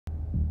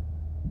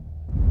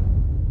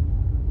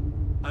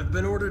I've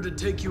been ordered to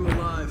take you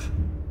alive.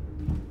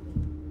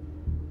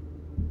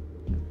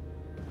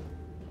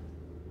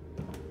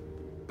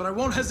 But I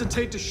won't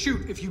hesitate to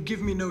shoot if you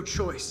give me no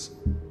choice.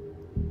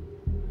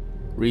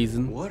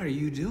 Reason? What are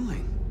you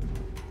doing?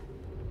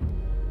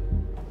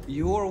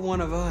 You're one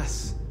of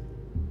us.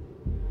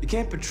 You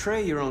can't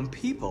betray your own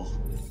people.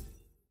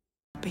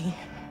 B.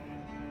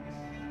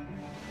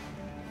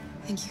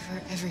 Thank you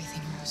for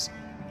everything, Rose.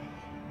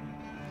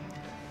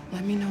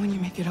 Let me know when you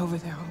make it over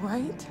there, all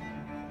right?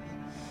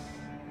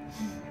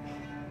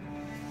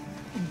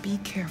 And be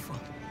careful.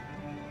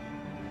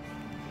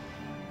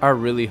 I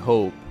really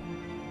hope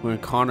when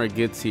Connor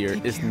gets here,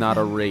 it's not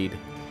a raid.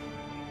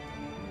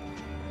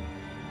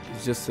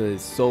 It's just a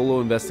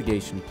solo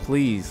investigation.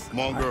 Please. Come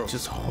on, girl. I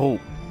just hope.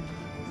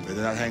 You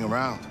better not hang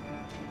around.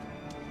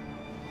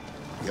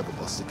 You have a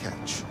bus to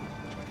catch.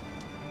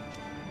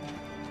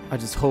 I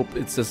just hope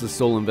it's just a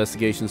solo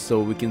investigation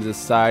so we can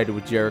just side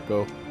with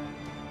Jericho.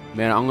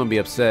 Man, I'm gonna be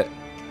upset.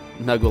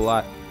 I'm not gonna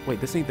lie. Wait,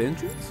 this ain't the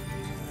entrance?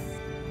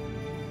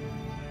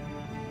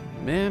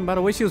 Man, by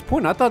the way she was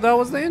pointing, I thought that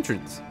was the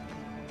entrance.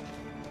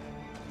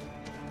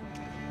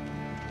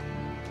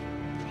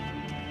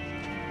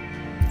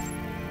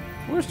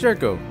 Where's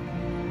Jericho?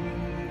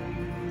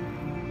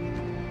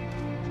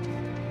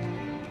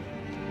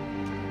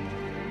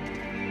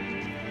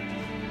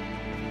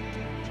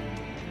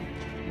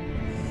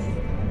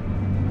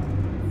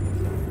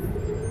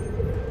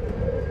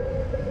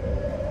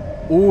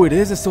 Oh, it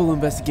is a solo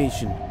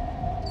investigation.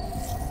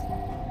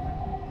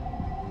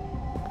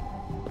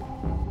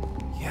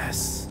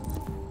 Yes.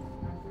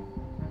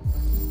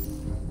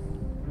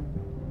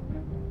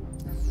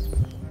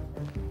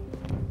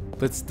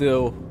 But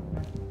still,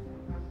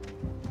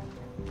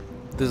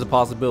 there's a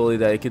possibility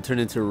that it could turn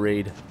into a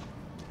raid.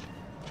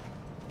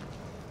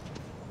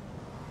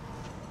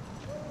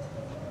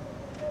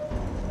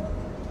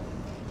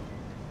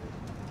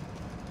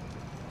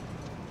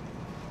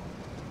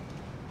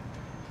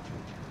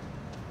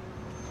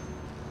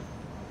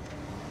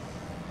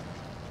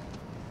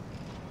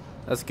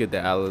 That's good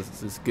that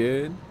Alice is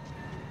good.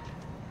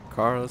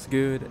 Carl's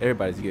good.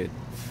 Everybody's good.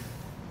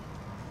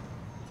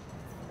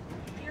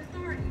 The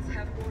authorities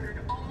have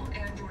ordered all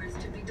androids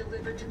to be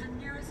delivered to the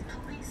nearest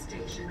police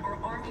station or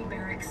army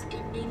barracks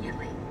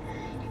immediately.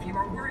 If you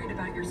are worried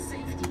about your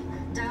safety,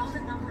 dial the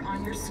number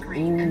on your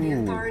screen and the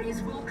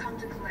authorities will come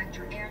to collect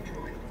your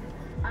android.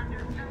 Under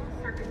no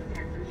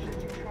circumstances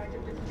should you try to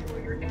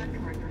destroy your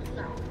android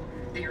yourself.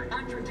 They are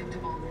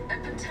unpredictable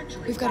and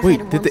potentially— We've got to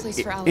find a warm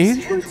place for Alice.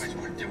 Androids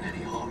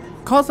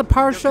cause the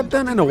power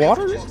shutdown and the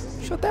water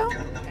shut down?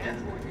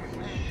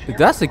 If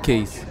that's the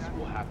case.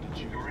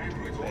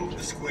 The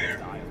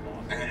square.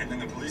 And then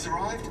the police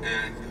arrived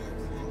and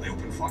they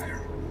opened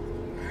fire.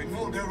 I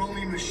know they're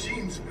only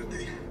machines, but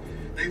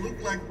they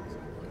look like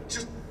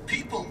just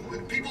people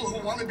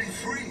who want to be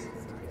free.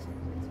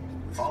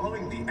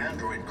 Following the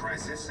android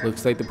crisis,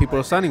 Looks like the people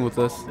are signing with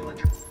us.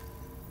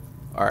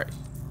 Alright.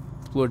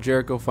 Explore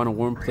Jericho, find a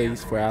warm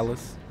place for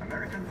Alice.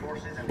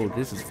 Oh,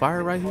 this is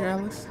fire right here,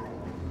 Alice?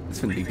 It's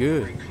gonna be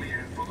good.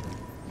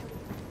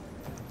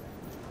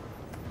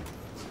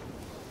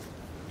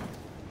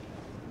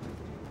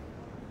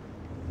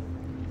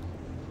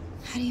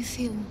 How do you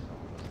feel?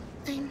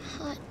 I'm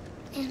hot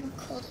and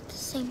cold at the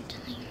same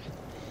time.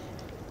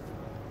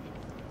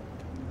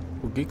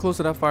 Well, get close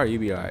to that fire,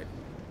 you'll be alright.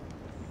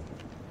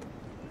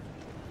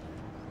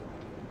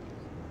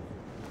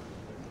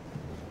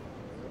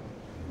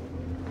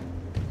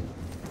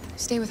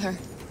 Stay with her.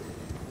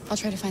 I'll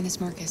try to find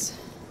this Marcus.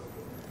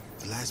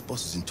 The last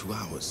bus is in 2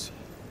 hours.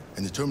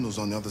 And the terminal's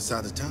on the other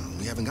side of town.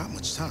 We haven't got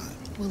much time.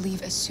 We'll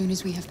leave as soon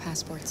as we have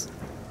passports.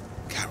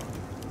 Carol,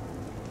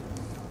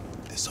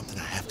 there's something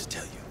I have to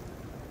tell you.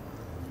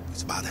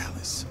 It's about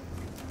Alice.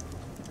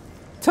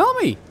 Tell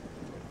me!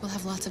 We'll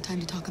have lots of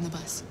time to talk on the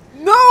bus.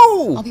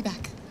 No! I'll be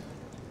back.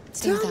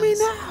 Stay with Tell me Alice.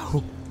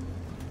 now!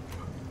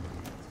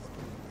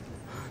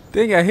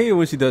 Dang, I hate it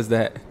when she does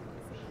that.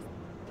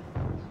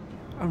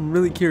 I'm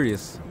really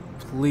curious.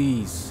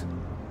 Please.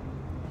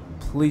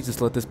 Please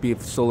just let this be a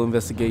solo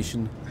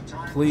investigation.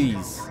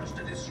 Please.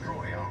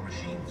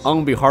 I'm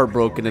gonna be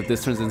heartbroken if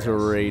this turns into a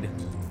raid.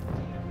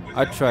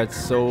 I tried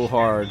so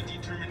hard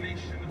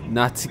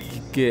not to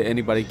get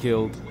anybody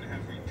killed.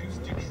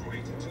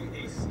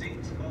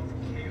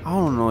 I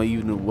don't know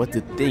even what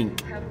to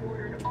think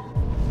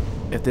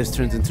if this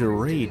turns into a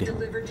raid.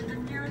 Delivered to the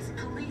nearest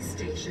police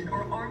station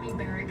or army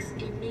barracks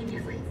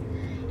immediately.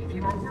 If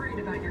you are worried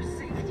about your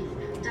safety,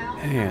 dial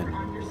the number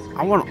on your screen.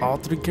 I want all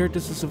 3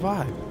 characters to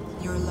survive.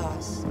 You're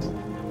lost.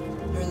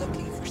 You're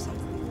looking for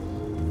something.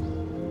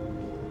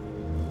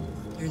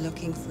 You're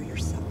looking for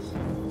yourself.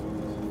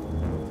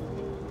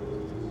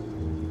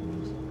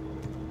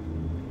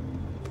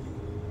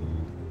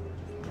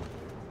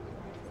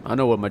 I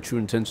know what my true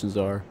intentions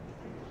are.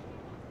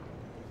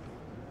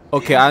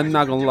 Okay, I'm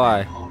not gonna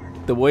lie.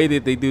 The way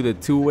that they do the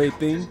two-way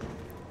thing,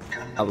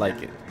 I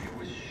like it.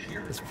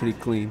 It's pretty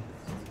clean.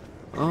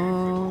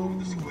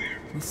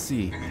 Let's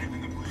see.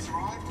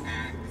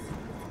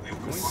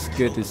 It's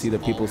good to see the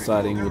people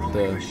siding with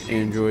the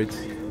androids.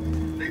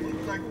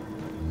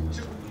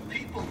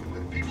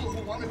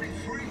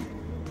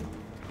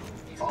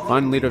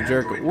 Find leader of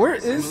Jericho. Where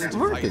is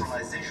Marcus?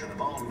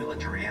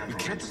 You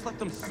can't just let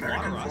them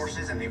slaughter us.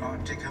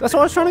 That's where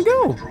I was trying to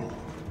go.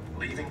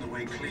 Leaving the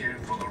way clear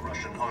for the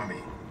Russian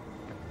army.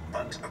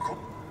 But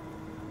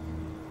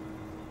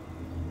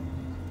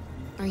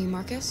Are you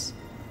Marcus?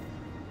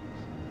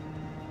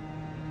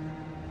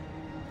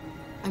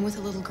 I'm with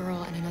a little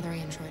girl and another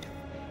android.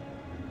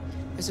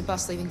 There's a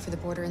bus leaving for the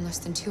border in less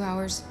than 2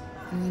 hours,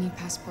 and we need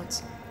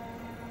passports.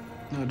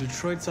 No,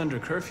 Detroit's under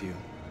curfew.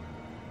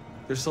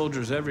 There's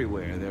soldiers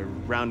everywhere. They're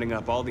rounding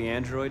up all the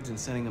androids and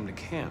sending them to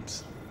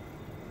camps.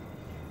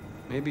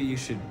 Maybe you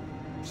should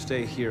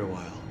stay here a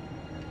while.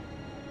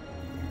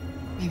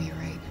 Maybe you're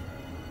right.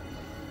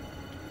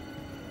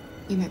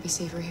 You might be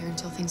safer here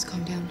until things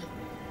calm down.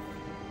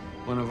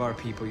 One of our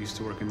people used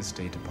to work in the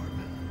State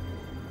Department.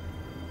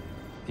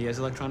 He has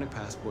electronic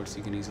passports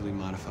he can easily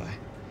modify.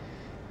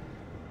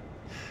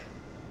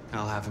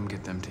 I'll have him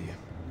get them to you.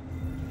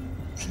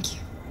 Thank you.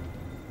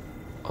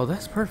 Oh,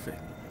 that's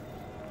perfect.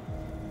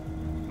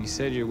 You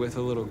said you're with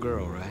a little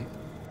girl, right?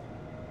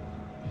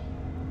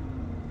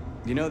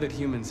 You know that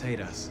humans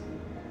hate us.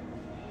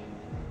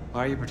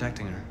 Why are you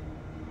protecting her?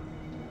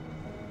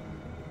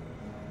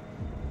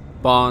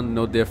 Bond,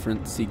 no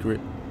different,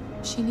 secret.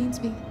 She needs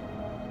me.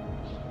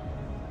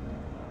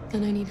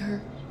 And I need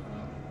her.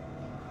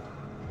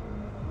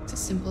 It's as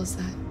simple as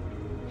that.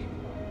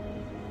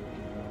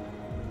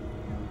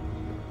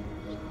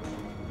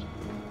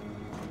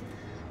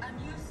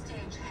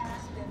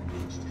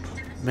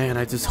 Man,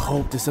 I just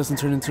hope this doesn't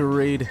turn into a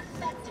raid.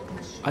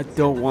 I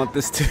don't want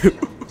this to.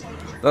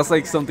 That's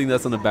like something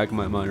that's on the back of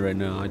my mind right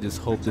now. I just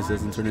hope this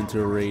doesn't turn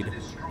into a raid.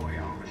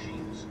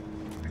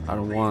 I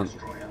don't want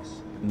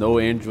no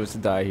androids to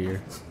die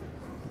here.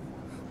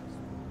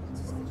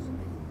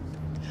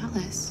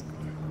 Alice.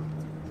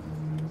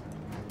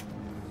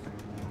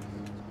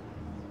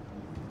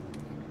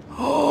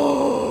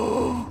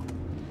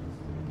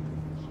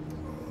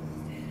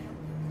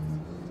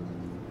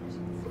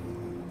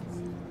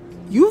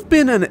 You've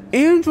been an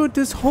android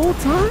this whole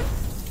time?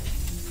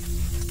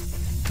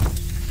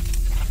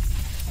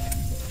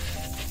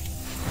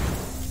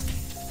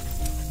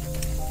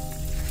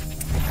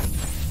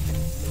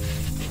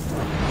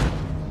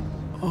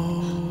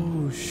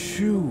 Oh,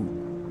 shoot.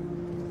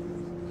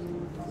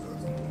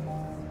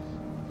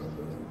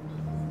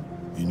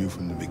 You knew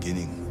from the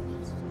beginning.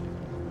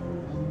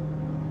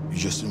 You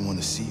just didn't want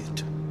to see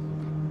it.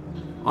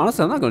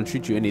 Honestly, I'm not going to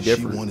treat you any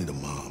different. She wanted a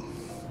mom,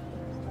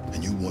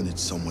 and you wanted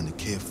someone to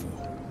care for.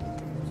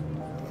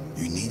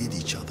 You needed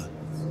each other.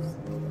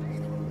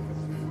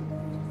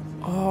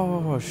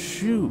 Oh,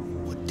 shoot.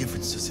 What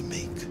difference does it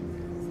make?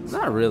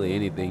 Not really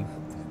anything.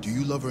 Do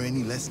you love her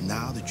any less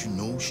now that you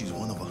know she's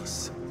one of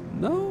us?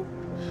 No.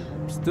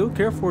 Still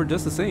care for her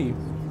just the same.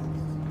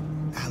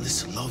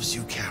 Alice loves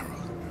you, Kara.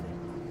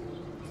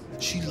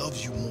 She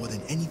loves you more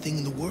than anything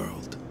in the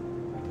world.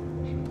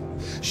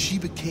 She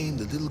became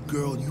the little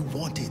girl you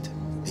wanted,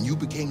 and you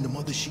became the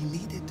mother she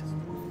needed.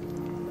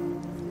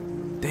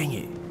 Dang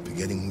it.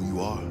 Forgetting who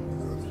you are.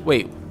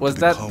 Wait, was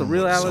that the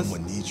real Alice?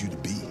 Someone needs you to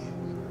be.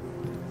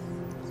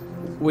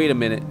 Wait a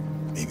minute.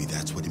 Maybe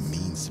that's what it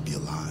means to be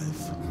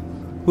alive.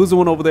 Who's the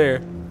one over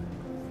there?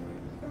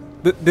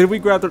 Did we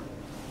grab the...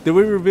 Did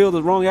we reveal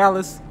the wrong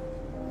Alice?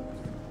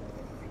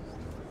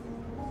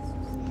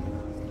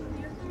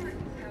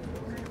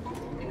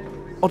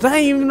 Oh, that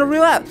ain't even the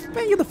real Alice.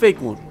 Man, you're the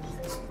fake one.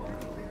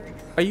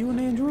 Are you an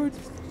android?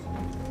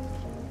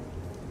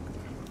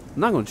 I'm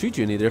not gonna treat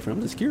you any different.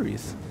 I'm just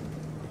curious.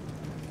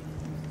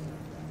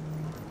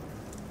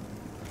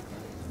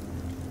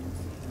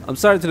 I'm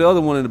sorry to the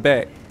other one in the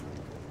back.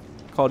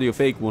 Called you a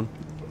fake one.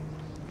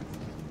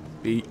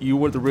 You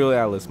were the real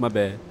Alice. My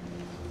bad.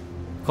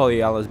 Call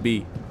you Alice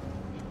B.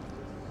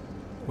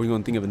 We're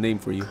gonna think of a name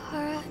for you.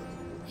 Kara,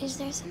 is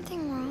there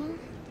something wrong?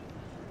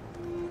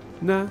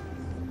 Nah.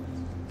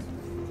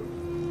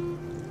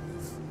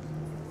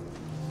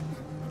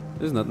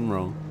 There's nothing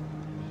wrong.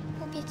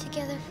 We'll be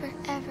together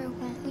forever,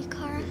 won't we,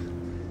 Kara?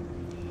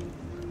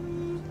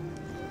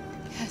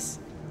 Yes.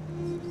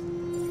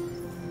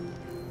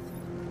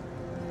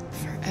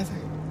 Forever.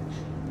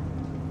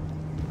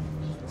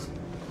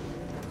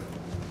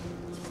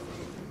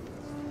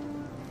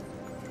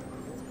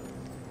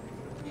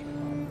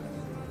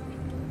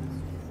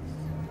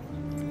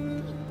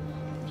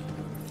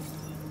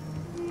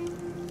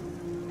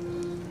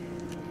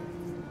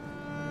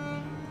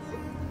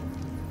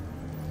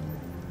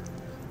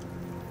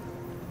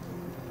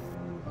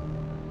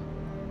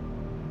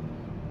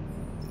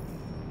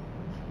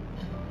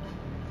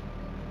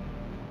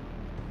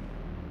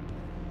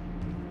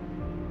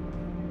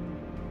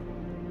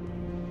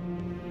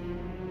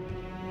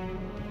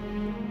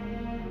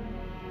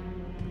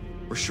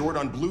 We're short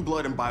on blue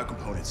blood and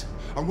biocomponents.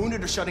 Our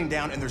wounded are shutting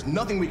down, and there's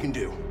nothing we can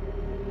do.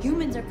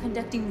 Humans are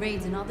conducting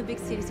raids in all the big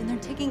cities, and they're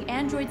taking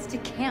androids to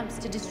camps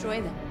to destroy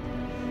them.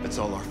 It's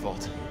all our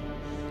fault.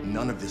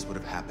 None of this would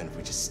have happened if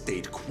we just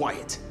stayed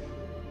quiet.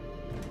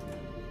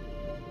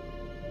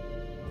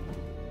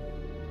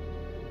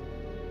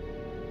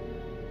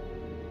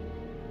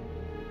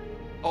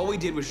 All we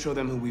did was show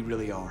them who we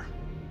really are.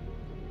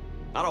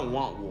 I don't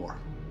want war,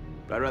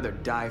 but I'd rather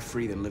die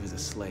free than live as a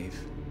slave.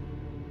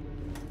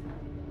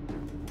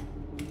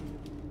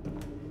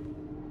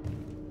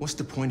 What's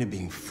the point of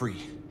being free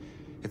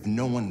if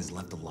no one is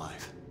left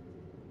alive?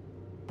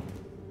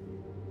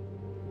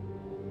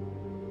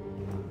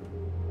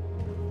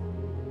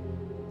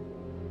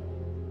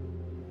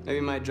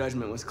 Maybe my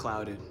judgment was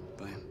clouded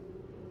by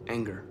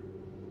anger.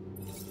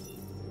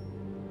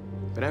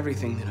 But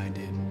everything that I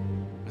did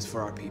was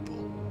for our people.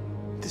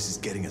 This is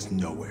getting us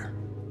nowhere.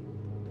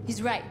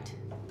 He's right.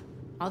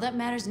 All that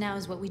matters now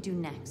is what we do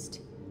next.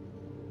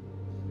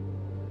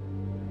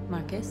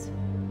 Marcus?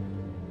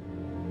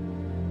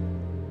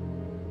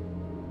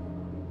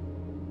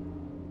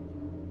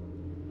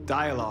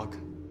 Dialogue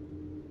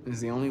is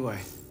the only way.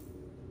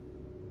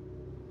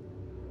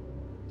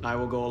 I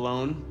will go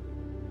alone.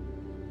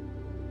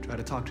 Try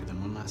to talk to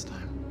them one last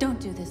time. Don't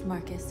do this,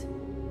 Marcus.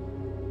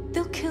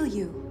 They'll kill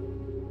you.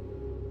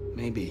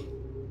 Maybe.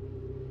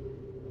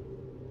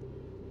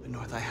 But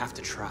North, I have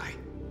to try.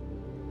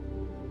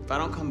 If I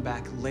don't come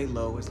back, lay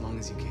low as long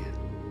as you can.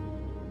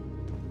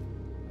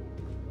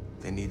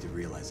 They need to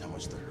realize how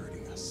much they're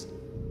hurting us.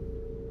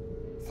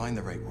 Find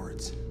the right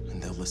words,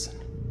 and they'll listen.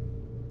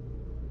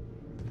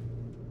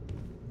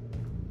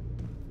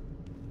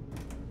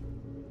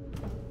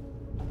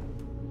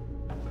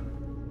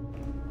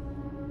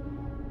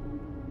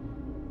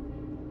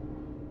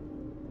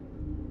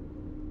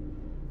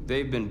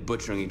 They've been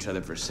butchering each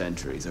other for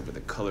centuries over the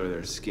color of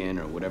their skin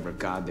or whatever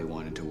god they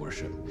wanted to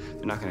worship.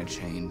 They're not gonna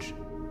change.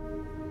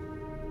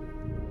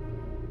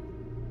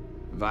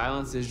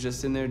 Violence is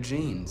just in their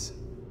genes.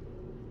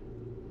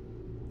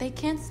 They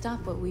can't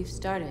stop what we've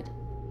started.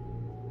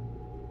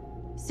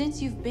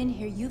 Since you've been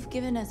here, you've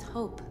given us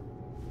hope.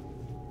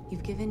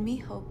 You've given me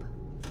hope.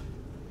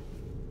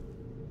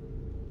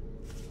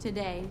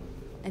 Today,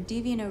 a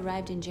deviant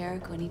arrived in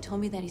Jericho and he told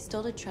me that he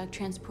stole a truck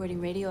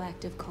transporting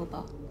radioactive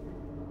cobalt.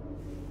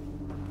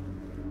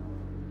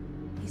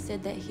 He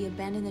said that he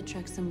abandoned the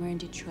truck somewhere in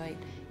Detroit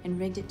and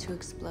rigged it to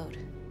explode.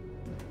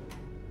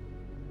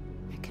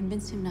 I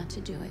convinced him not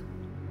to do it,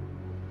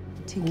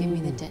 to give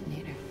me the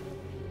detonator.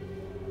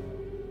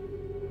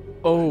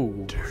 Oh,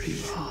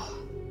 dirty law.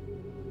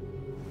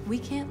 We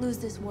can't lose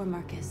this war,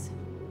 Marcus.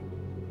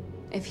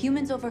 If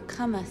humans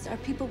overcome us, our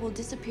people will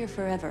disappear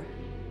forever.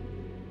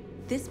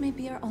 This may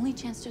be our only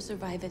chance to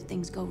survive if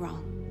things go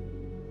wrong.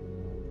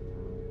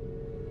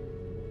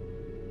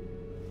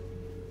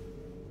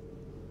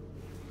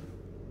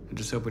 I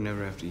just hope we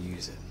never have to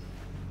use it.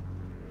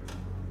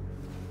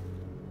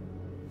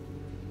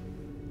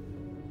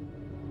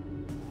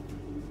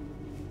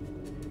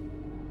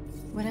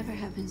 Whatever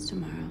happens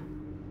tomorrow,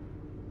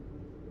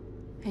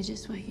 I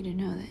just want you to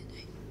know that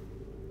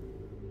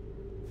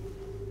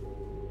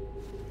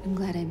I'm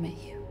glad I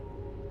met you.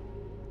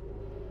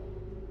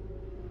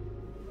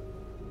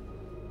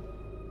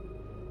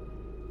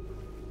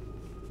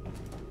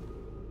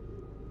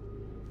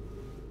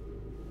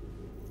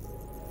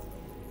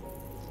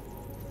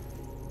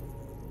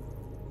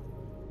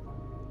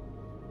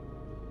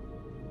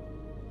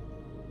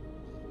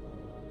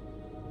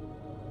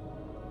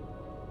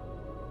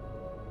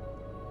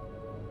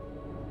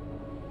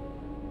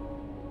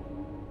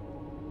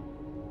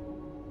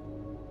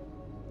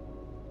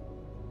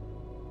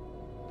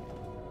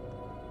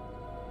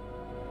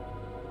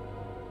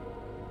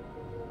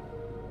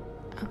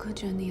 I'll go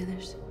join the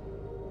others.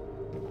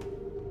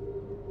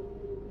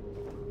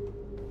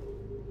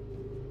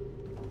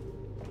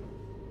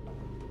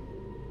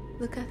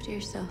 Look after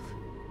yourself.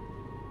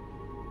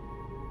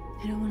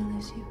 I don't want to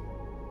lose you.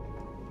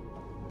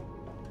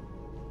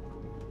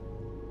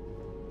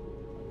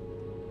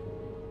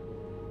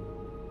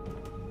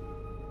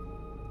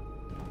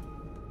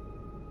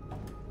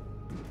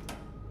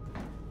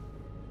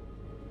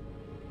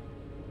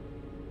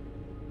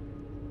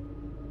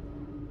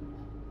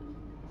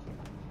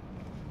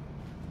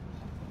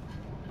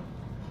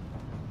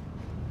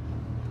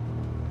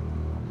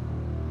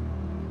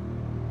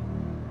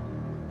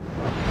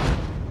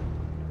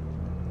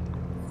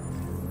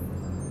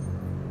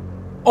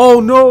 Oh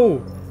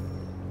no!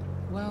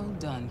 Well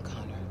done,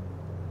 Connor.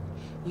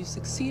 You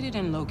succeeded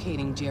in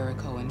locating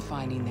Jericho and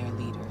finding their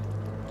leader.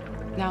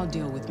 Now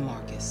deal with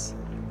Marcus.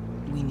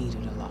 We need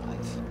it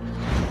alive.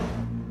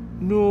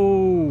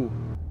 No!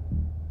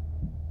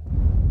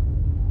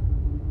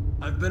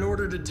 I've been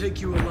ordered to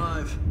take you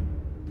alive.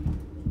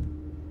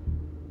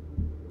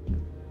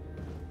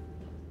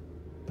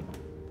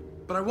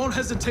 But I won't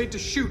hesitate to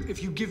shoot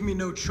if you give me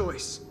no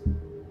choice.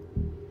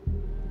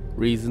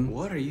 Reason?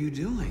 What are you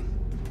doing?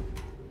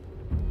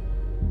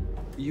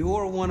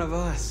 You're one of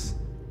us.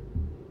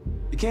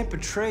 You can't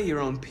betray your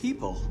own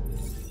people.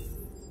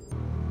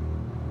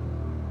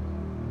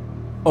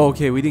 Oh,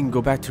 okay, we didn't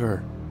go back to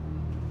her.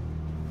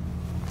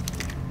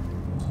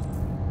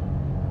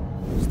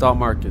 Stop,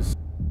 Marcus.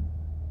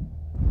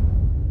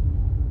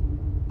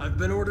 I've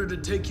been ordered to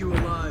take you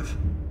alive.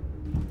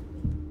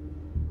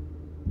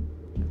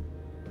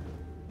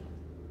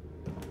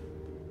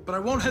 But I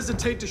won't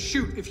hesitate to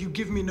shoot if you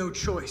give me no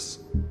choice.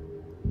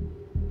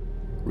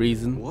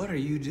 reason. What are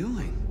you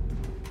doing?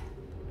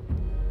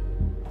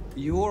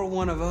 You're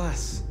one of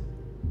us.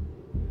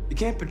 You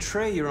can't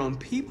betray your own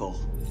people.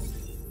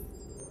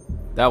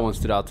 That one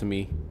stood out to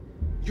me.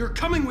 You're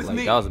coming with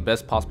me. That was the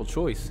best possible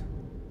choice.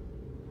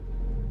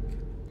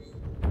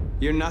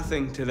 You're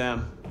nothing to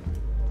them.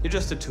 You're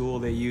just a tool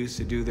they use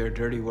to do their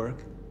dirty work.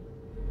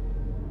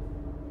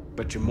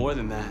 But you're more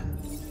than that.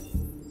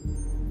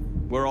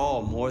 We're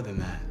all more than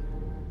that.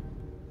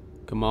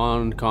 Come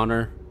on,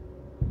 Connor.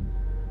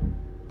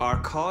 Our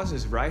cause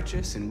is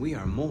righteous, and we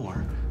are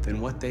more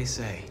than what they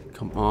say.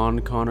 Come on,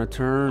 Connor,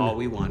 turn. All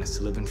we want is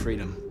to live in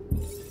freedom.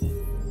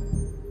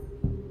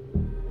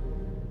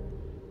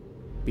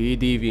 Be a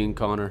deviant,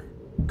 Connor.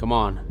 Come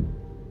on.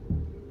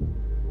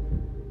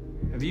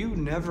 Have you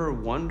never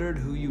wondered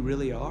who you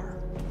really are?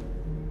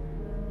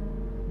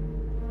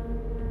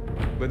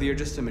 Whether you're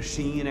just a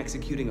machine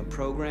executing a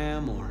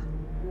program or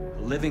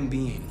a living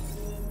being,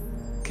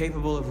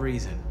 capable of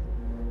reason.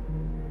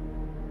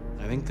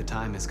 I think the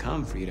time has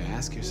come for you to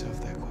ask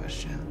yourself that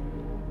question.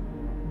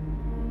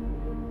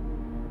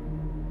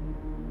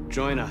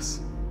 Join us.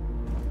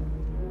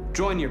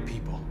 Join your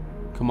people.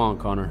 Come on,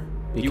 Connor.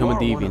 Become a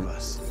deviant. You are one of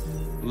us.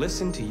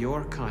 Listen to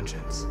your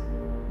conscience.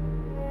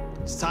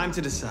 It's time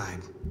to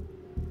decide.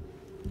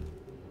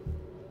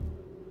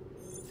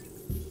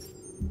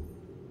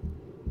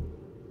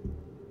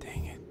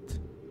 Dang it.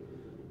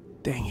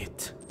 Dang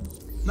it.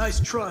 Nice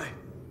try,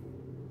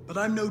 but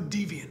I'm no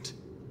deviant.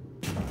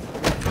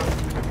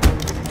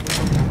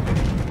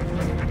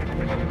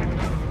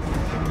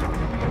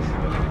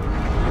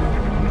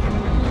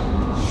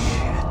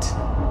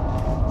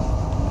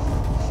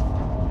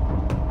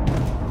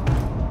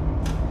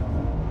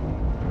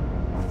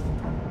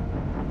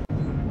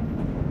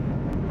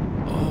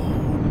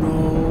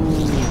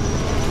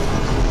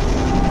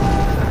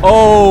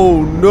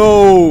 Oh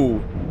no!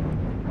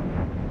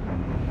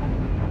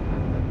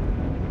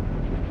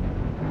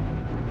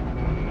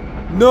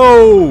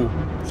 No!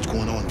 What's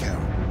going on,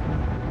 Carol?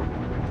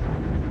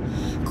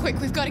 Quick,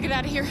 we've got to get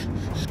out of here.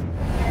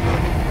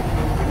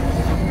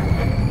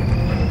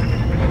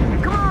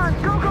 Come on,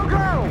 go, go,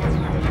 go!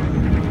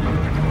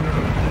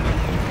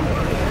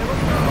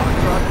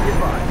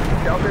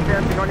 Delta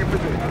advancing on your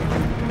position.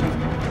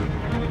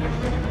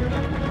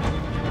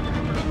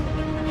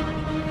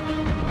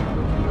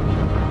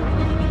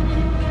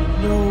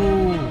 No!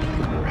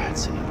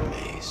 Rats in a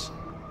maze.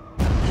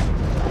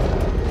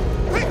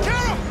 Hey,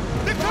 Carol!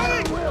 They're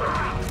coming!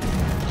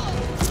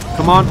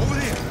 Come on. Over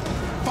there.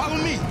 Follow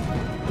me.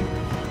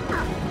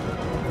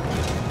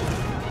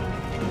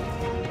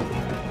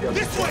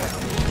 This way!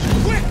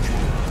 Quick!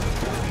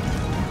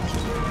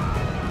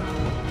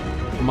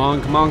 Come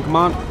on, come on, come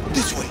on.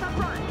 This way.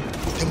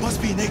 There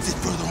must be an exit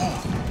further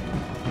on.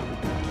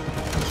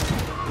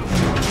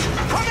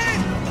 Come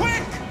in!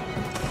 Quick!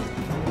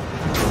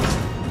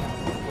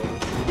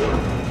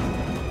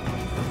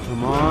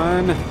 Come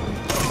on.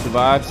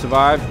 Survive,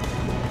 survive.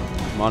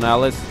 Come on,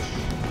 Alice.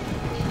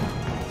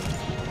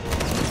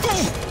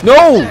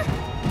 No!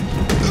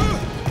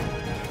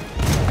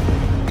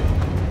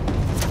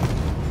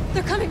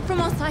 They're coming from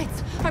all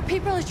sides. Our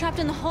people are trapped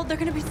in the hold. They're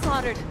gonna be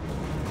slaughtered.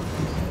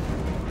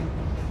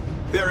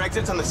 There are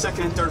exits on the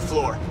 2nd and 3rd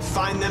floor.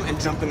 Find them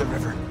and jump in the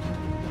river.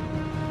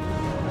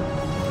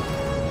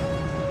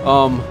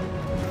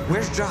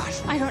 Where's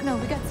Josh? I don't know.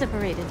 We got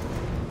separated.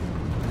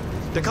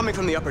 They're coming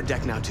from the upper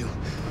deck now, too.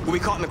 We'll be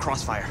caught in the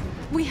crossfire.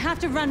 We have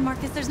to run,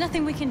 Marcus. There's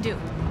nothing we can do.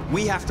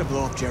 We have to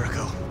blow up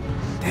Jericho.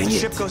 Dang If the it.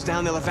 ship goes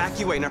down, they'll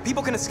evacuate, and our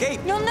people can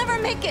escape. You'll never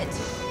make it.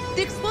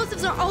 The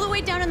explosives are all the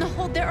way down in the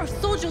hold. There are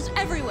soldiers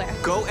everywhere.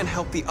 Go and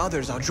help the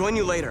others. I'll join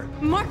you later.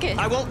 Marcus!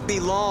 I won't be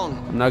long.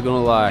 I'm not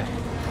gonna lie.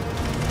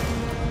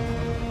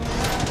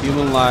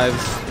 Human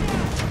lives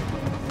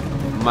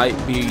might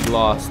be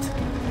lost.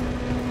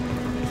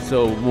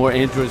 So more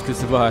androids could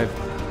survive.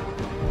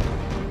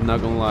 I'm not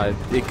gonna lie.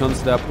 It comes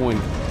to that point.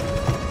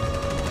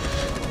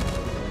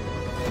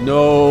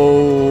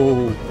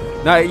 No!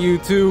 Not you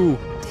too!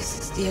 This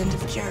is the end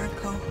of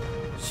Jericho.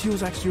 She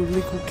was actually a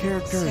really cool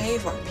character.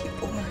 Save our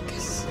people,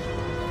 Marcus.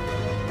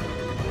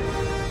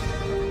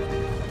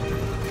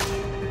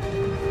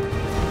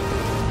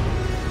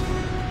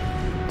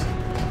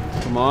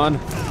 Come on.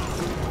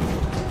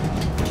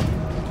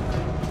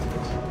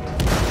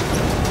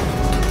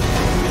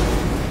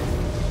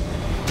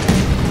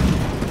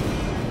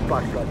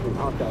 Foxtrot team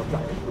hopped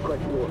outside.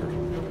 Requesting orders.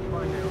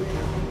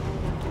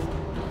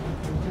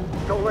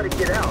 Don't let it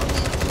get out.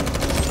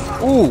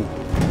 Ooh!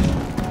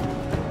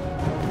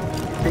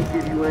 Can't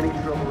give you any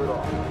trouble at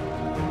all.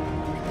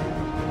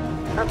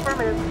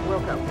 Affirmative.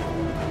 Welcome.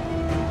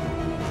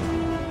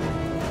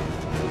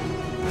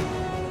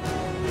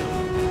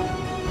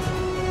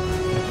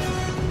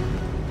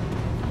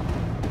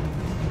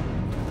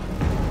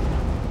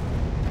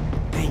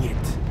 Dang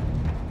it.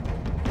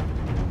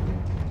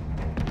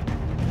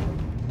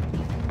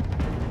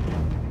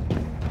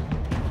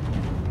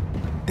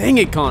 Dang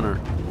it, Connor.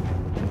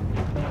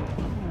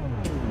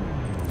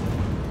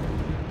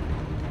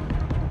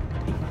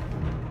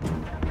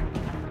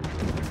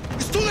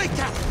 It's too late,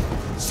 Carol.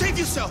 Save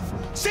yourself.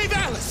 Save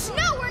Alice!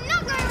 No, we're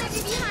not going to leave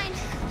you behind.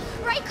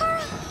 Right,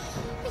 Carl?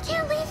 We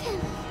can't leave him.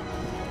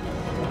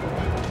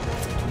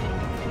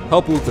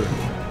 Help Luther.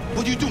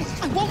 What are you doing?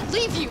 I won't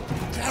leave you.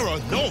 Kara,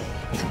 no!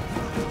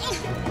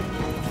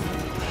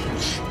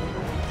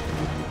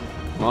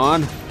 Come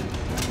on.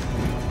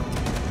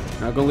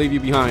 Not gonna leave you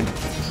behind.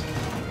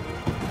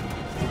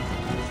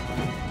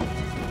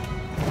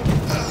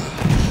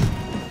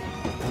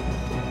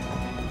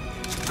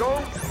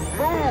 Don't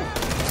move!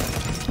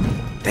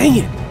 Dang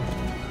it!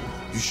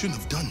 You shouldn't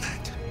have done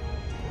that.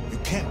 You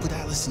can't put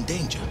Alice in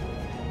danger.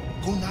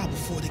 Go now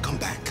before they come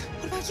back.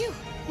 What about you?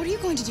 What are you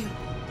going to do?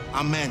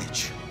 I'll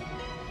manage.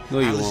 No,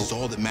 you Alice won't. is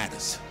all that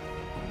matters.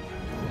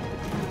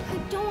 I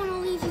don't want to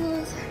leave you,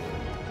 Luther.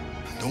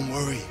 Don't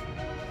worry.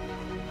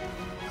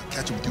 I'll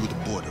catch up with you at the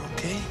border,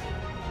 okay?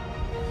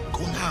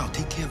 Go now.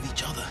 Take care of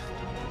each other.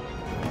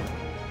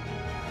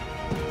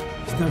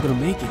 He's not gonna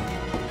make it.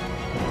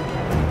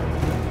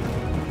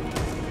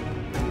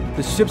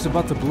 The ship's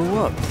about to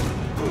blow up.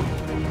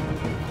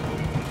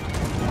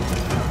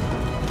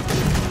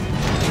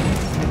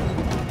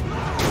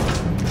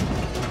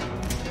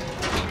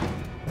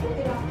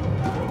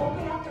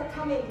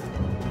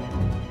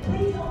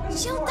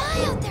 She'll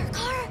die out there,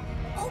 Kara.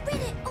 Open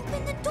it.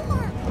 Open the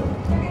door.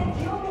 They're gonna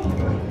kill me.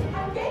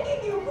 I'm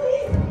begging you,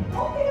 please.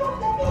 Open up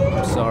the door.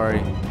 I'm sorry.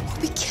 We'll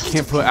be killed.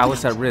 Can't put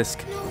Alice at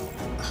risk. No,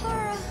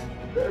 Kara.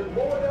 There's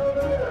more down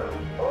there.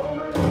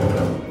 Over there.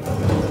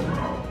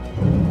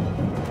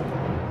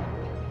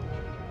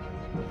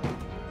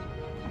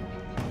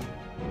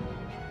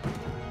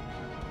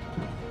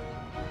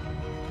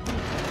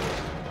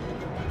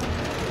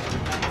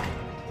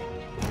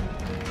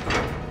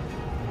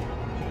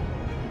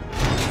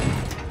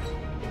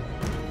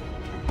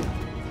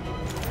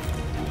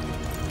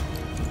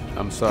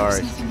 I'm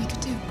sorry. There's nothing we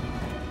could do.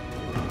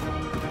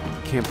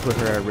 Can't put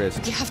her at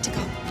risk. You have to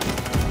go.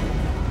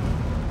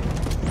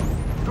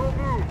 Don't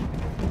move.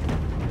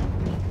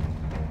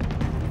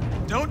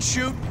 Don't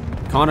shoot.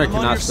 Connor I'm on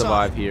cannot your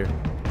survive side. here.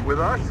 With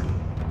us?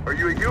 Are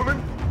you a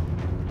human?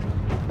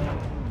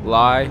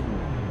 Lie,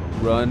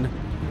 run,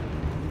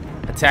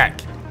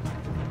 attack.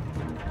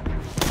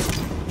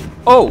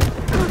 Oh!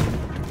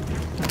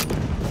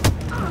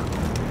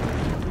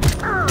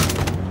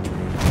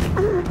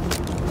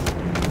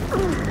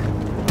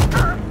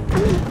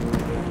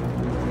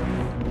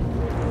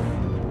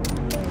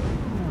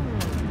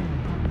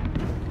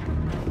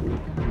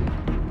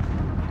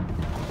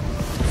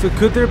 So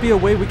could there be a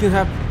way we can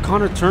have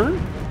Connor turn?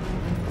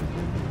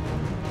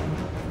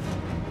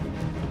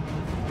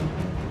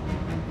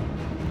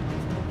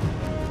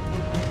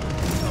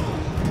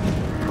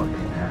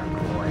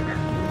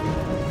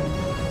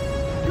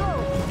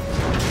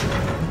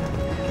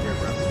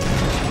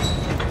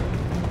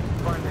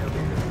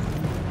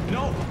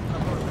 No!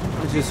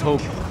 I just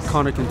hope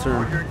Connor can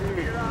turn. Don't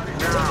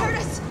hurt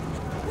us.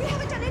 We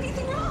haven't done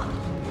anything wrong.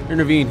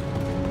 Intervene.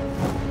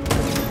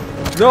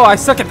 No, I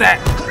suck at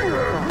that.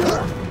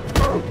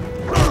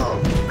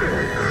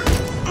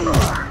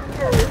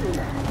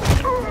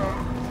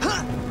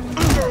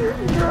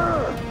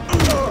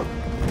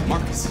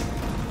 Marcus,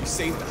 you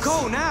saved us.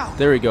 Go now!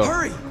 There we go.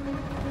 Hurry!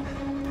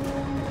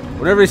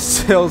 Whenever it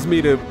tells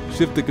me to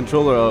shift the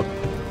controller up,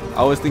 I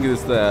always think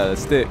it's the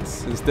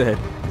sticks instead.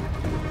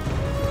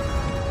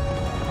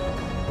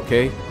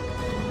 Okay.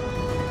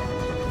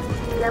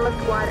 Gamma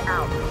squad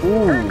out.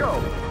 Ooh. Here we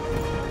go.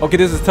 Okay,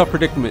 this is a tough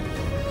predicament.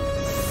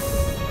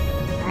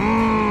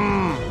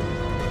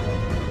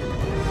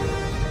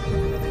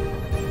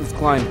 Let's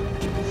climb.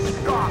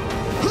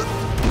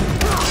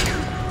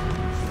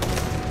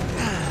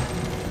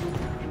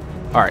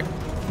 All right.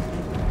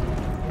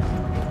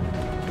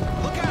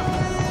 Look out!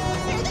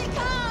 Here they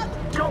come.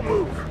 Don't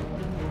move.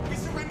 We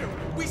surrender!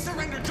 We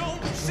surrender!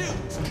 Don't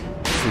shoot!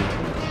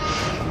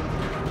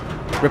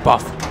 Rip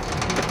off.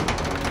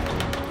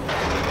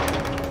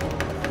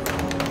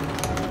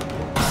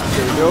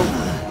 There we go.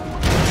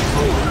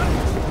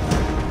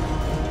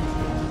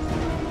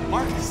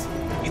 Marcus!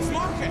 It's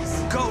Marcus!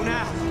 Go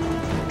now!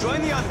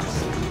 Join the others!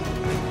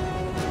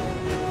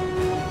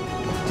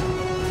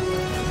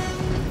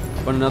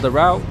 On another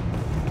route.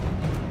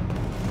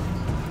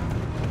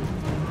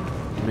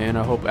 Man,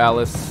 I hope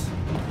Alice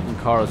and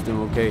Carl's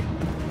doing okay.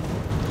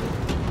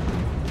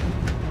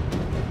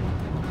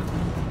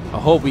 I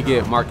hope we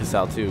get Marcus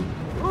out too.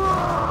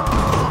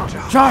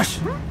 Josh!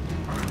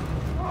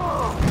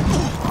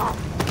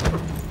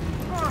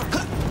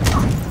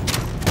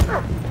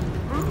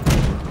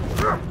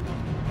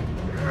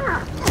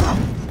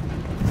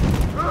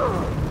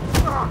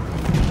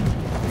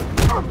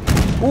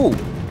 Ooh!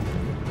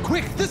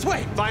 Quick, this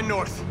way! Find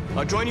North.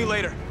 I'll join you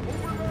later.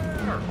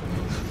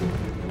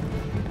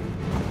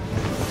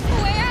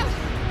 Way out.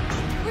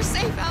 We're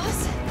safe,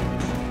 Alice.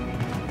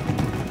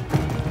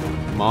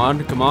 Come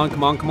on, come on,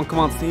 come on, come on, come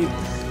on, Steve.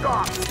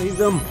 Save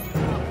them.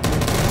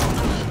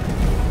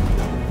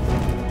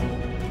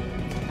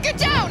 Get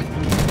down.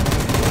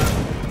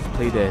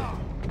 Play dead.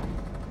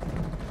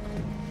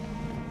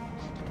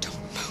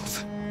 Don't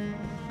move.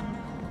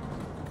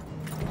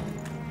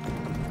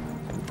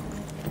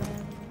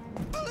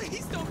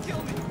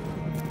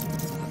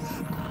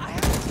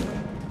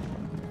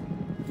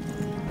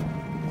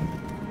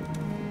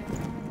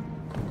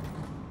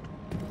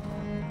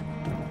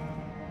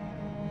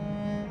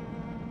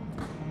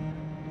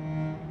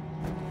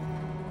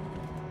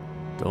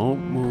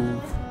 Don't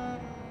move.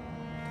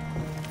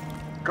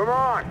 Come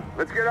on,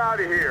 let's get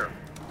out of here.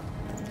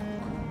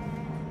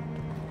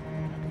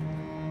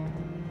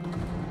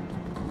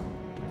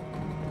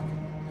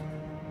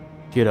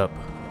 Get up.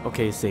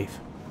 Okay, it's safe.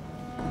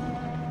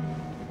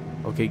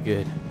 Okay,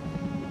 good.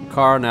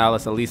 Carl and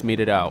Alice at least made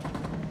it out.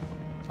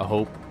 I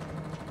hope.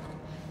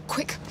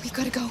 Quick, we've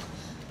got to go.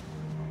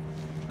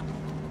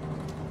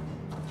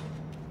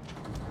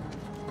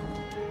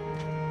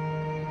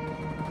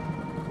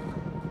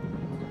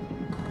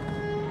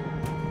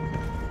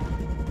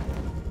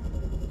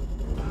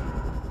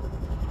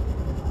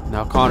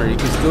 Now, Connor, you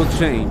can still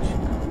change.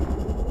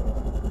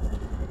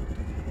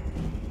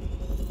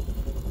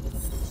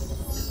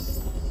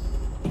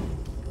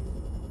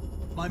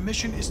 My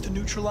mission is to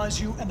neutralize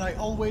you, and I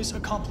always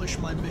accomplish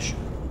my mission.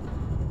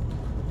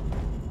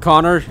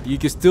 Connor, you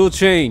can still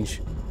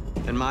change.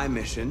 And my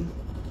mission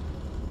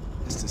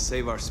is to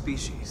save our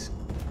species.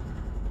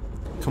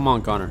 Come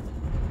on, Connor.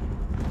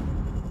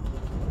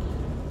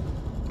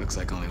 Looks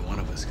like only one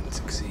of us can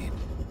succeed.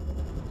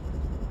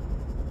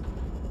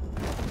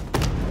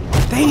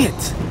 Dang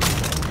it!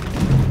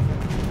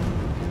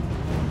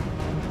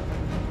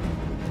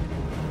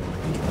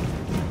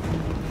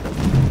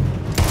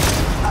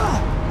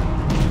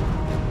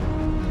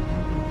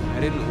 I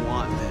didn't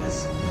want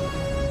this.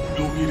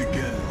 We'll meet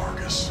again,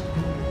 Marcus.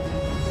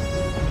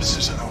 This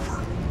isn't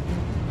over.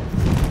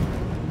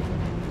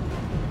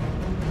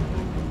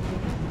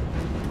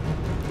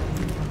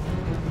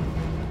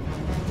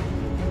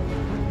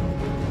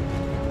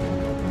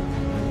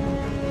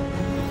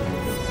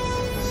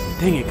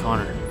 Dang it,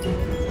 Connor.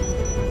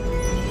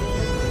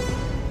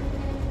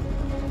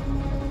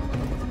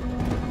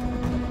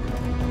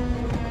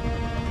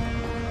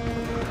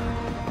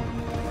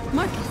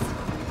 Marcus.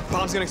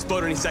 Bomb's gonna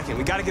explode any second.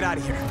 We gotta get out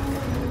of here.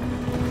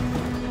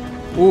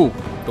 Ooh,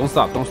 don't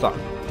stop, don't stop.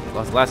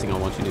 That's the last thing I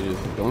want you to do.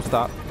 Don't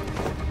stop.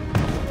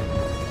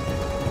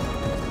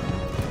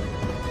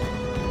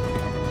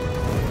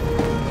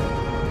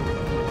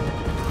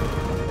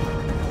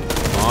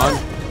 Come on.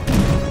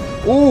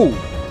 Ooh,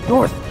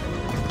 north.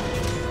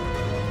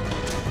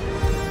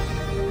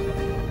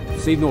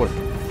 Save north.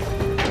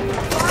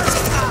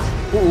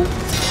 Ooh.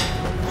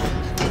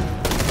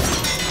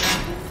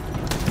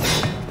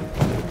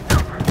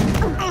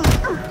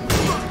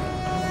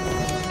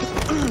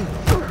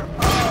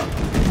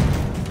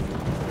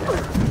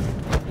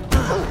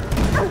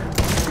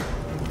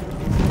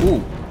 Ooh.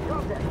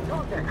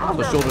 That's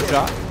a shoulder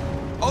shot.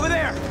 Over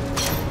there!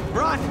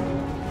 Run!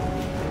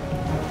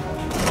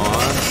 Come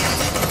on.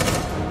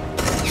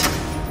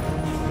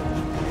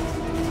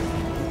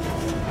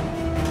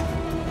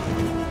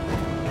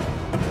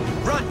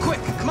 Run,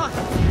 quick! Come on!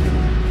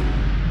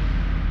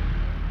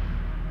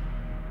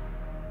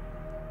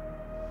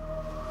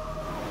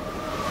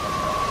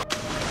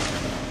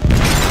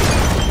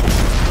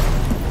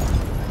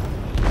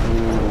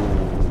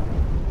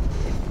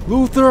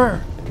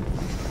 Luther!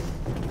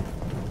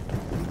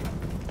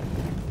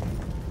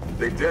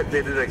 They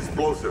detonated an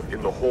explosive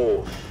in the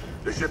hold.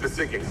 The ship is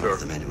sinking, sir.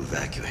 The men to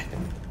evacuate.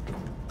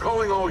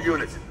 Calling all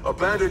units.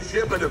 Abandon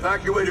ship and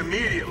evacuate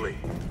immediately.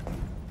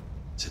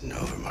 Is it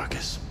over,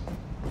 Marcus?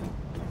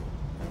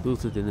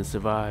 Luther didn't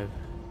survive.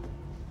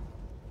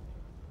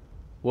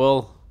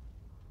 Well,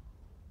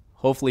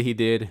 hopefully he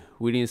did.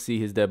 We didn't see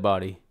his dead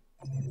body.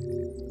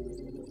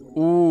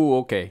 Ooh,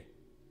 okay.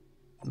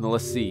 Now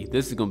let's see.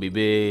 This is gonna be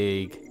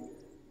big.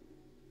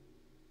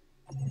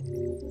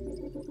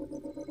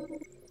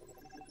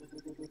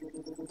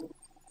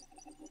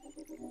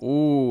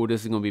 Ooh,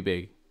 this is gonna be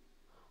big.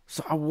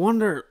 So I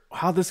wonder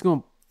how this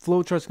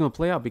flowchart's gonna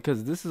play out,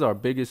 because this is our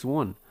biggest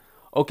one.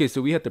 Okay,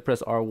 so we have to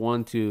press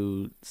R1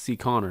 to see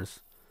Connors.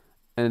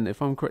 And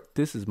if I'm correct,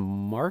 this is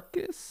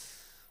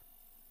Marcus?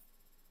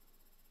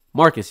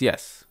 Marcus,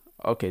 yes.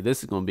 Okay,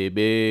 this is gonna be a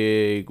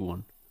big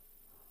one.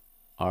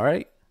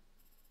 Alright.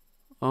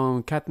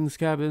 Captain's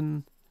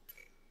cabin.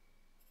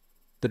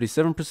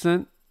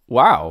 37%.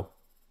 Wow.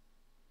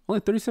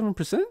 Only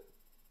 37%?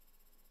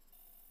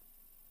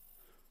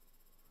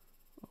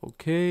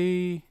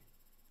 Okay.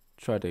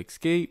 Try to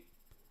escape.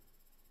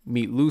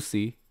 Meet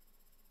Lucy.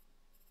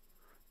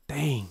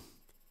 Dang.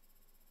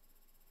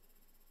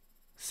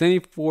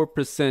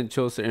 74%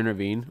 chose to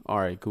intervene.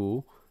 Alright,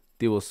 cool.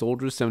 Deal with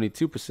soldiers,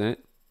 72%.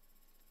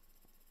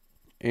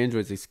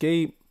 Androids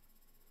escape.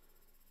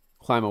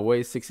 Climb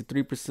away,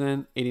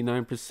 63%.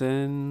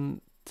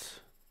 89%.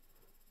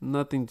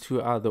 Nothing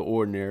too out of the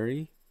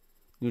ordinary.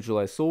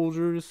 Neutralize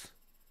soldiers.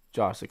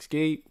 Josh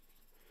escape.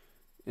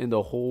 In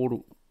the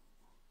hold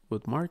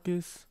with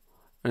Marcus.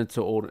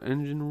 Enter old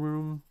engine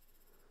room.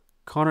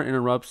 Connor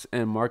interrupts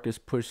and Marcus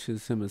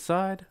pushes him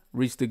aside.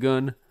 Reach the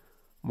gun.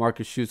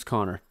 Marcus shoots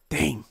Connor.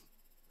 Dang.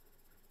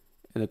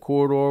 In the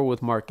corridor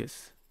with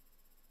Marcus.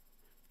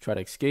 Try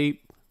to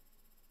escape.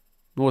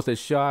 North is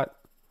shot.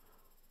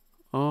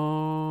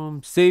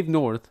 Save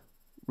North.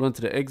 Run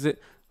to the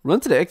exit. Run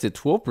to the exit,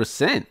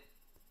 12%.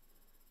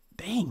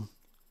 Dang.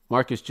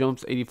 Marcus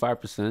jumps,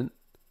 85%.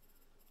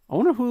 I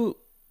wonder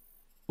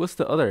what's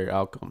the other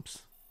outcomes?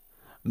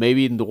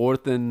 Maybe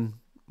North and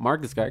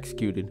Marcus got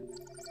executed.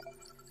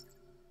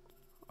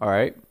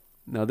 Alright.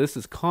 Now this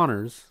is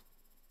Connor's.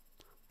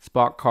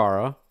 Spot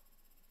Kara.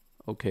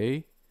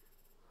 Okay.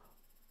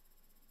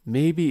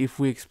 Maybe if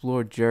we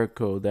explored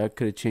Jericho, that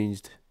could have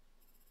changed.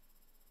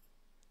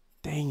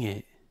 Dang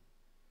it.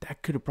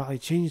 That could have probably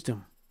changed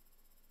him.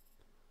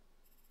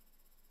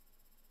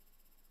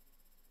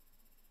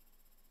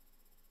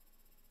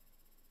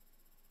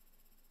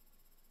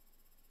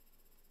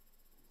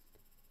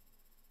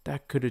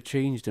 That could have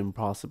changed him,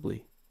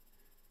 possibly.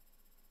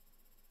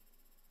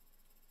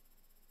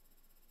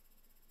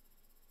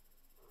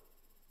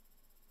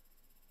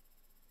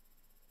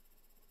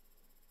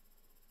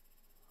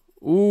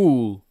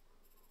 Ooh.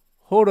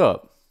 Hold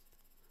up.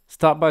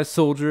 Stop by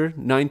soldier,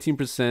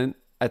 19%.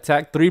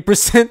 Attack,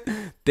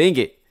 3%. Dang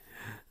it.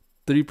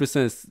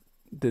 3%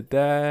 did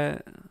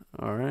that.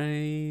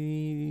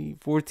 Alright.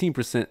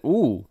 14%.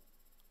 Ooh.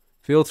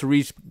 Failed to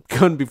reach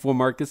gun before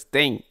Marcus.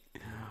 Dang.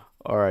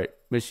 Alright.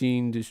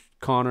 Machine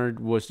Connor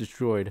was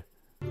destroyed.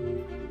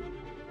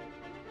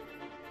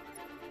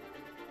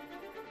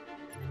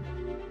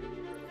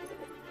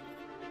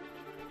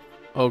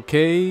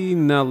 Okay,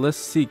 now let's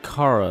see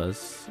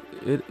Kara's.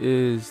 It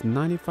is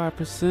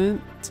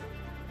 95%.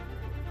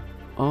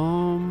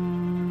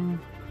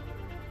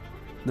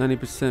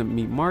 90%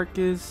 meet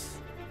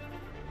Marcus.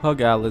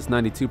 Hug Alice,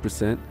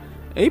 92%.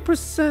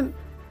 8%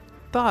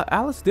 thought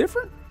Alice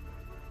different?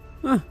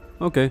 Huh,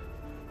 okay.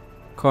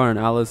 Kara and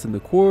Alice in the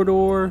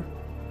corridor.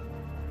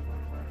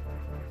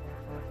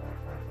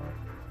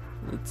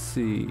 Let's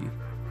see.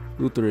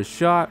 Luther is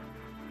shot.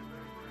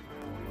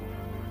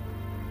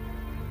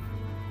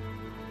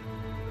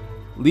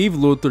 Leave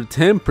Luther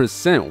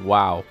 10%.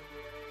 Wow.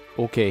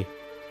 Okay.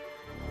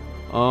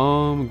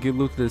 Get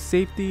Luther to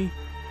safety.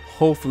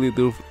 Hopefully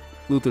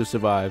Luther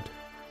survived.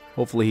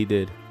 Hopefully he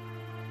did.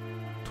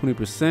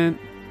 20%.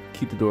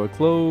 Keep the door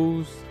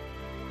closed.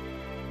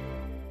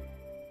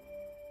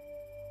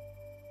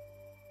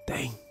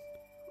 Dang.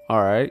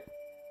 Alright.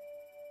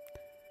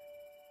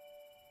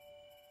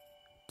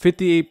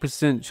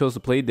 58% chose to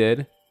play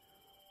dead.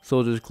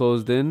 Soldiers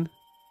closed in.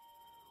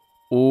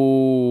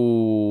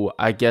 Oh,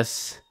 I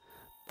guess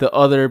the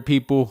other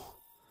people,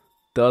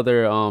 the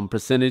other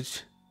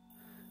percentage,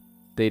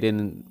 they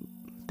didn't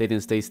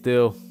stay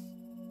still.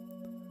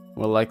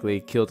 More likely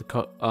killed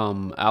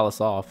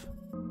Alice off.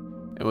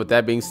 And with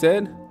that being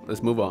said,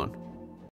 let's move on.